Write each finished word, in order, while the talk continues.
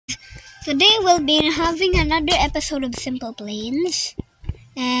Today we'll be having another episode of Simple Planes,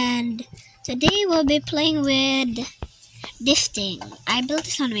 and today we'll be playing with this thing. I built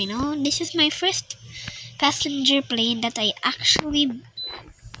this on my own. This is my first passenger plane that I actually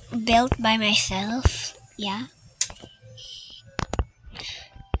built by myself. Yeah.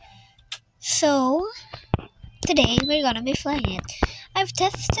 So today we're gonna be flying it. I've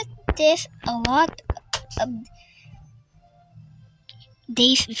tested this a lot of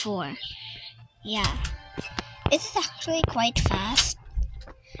days before. Yeah. It's actually quite fast.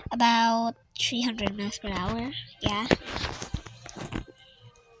 About 300 miles per hour. Yeah.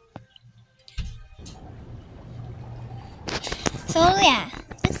 So yeah,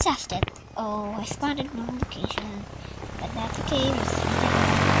 let's test it. Oh, I spotted wrong location. But that's okay. Let's see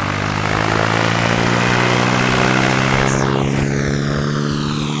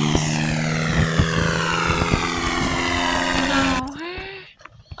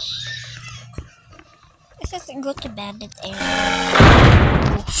Let's just go to bandit area.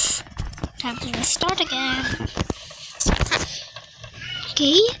 Oof. Time to restart again.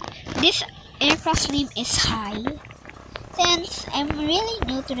 Okay, this aircraft name is High. Since I'm really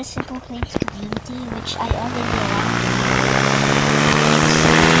new to the Simple Planes community, which I already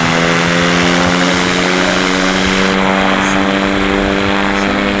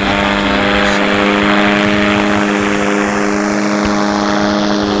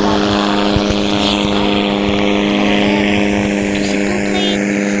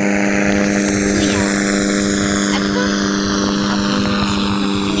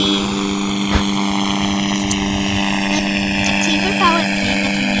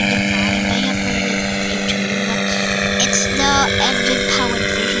engine powered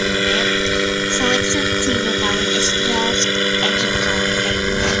version of it. So it's not cleaner powered, it's just engine powered, like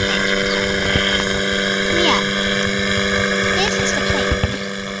main engine powered. So yeah, this is the plane.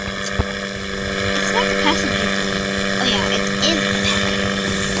 It's like a passenger plane. Oh yeah, it is a passenger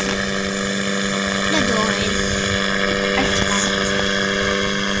plane. The doors are flat.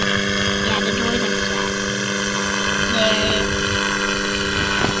 Yeah, the doors are flat.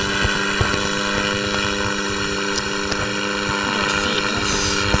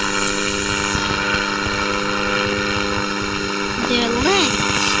 Their length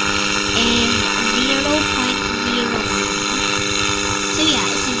is 0.01. So yeah,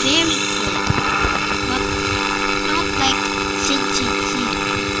 it's very thin, but not like thin,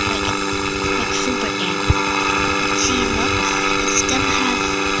 like it's like super thin. See, look, it still has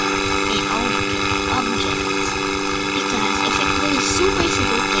an object, because if it was super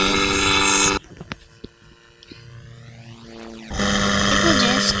thin, it will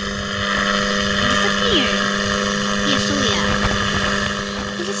just disappear. Yeah, so yeah.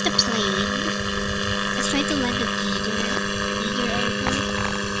 This is the plane. Let's try to land a bigger airplane.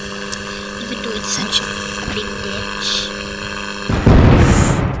 Even though it's such a big ditch.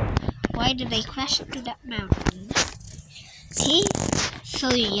 Why did I crash into that mountain? Okay, so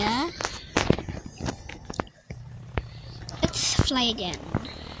yeah. Let's fly again.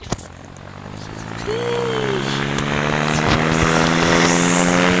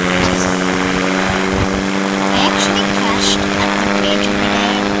 I actually crashed at the bridge over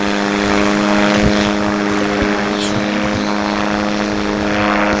there.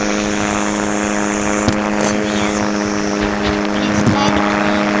 So yeah, when it's flying the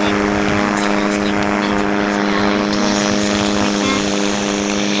plane, like it's fast, like 100 miles an hour, 200 or something like that,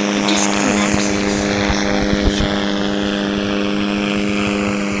 it just collapses.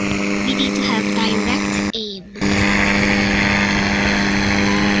 We need to have direct aim.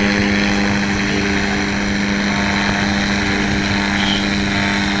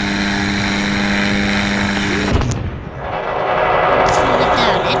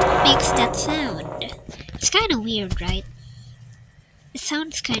 That sound. It's kind of weird, right? It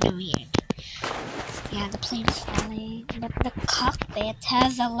sounds kind of weird. Yeah, the plane is falling, but the cockpit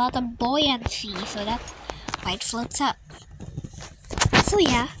has a lot of buoyancy, so that's why it floats up. So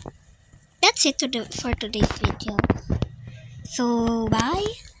yeah, that's it for today's video. So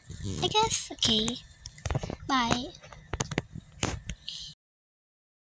bye, I guess. Okay, bye.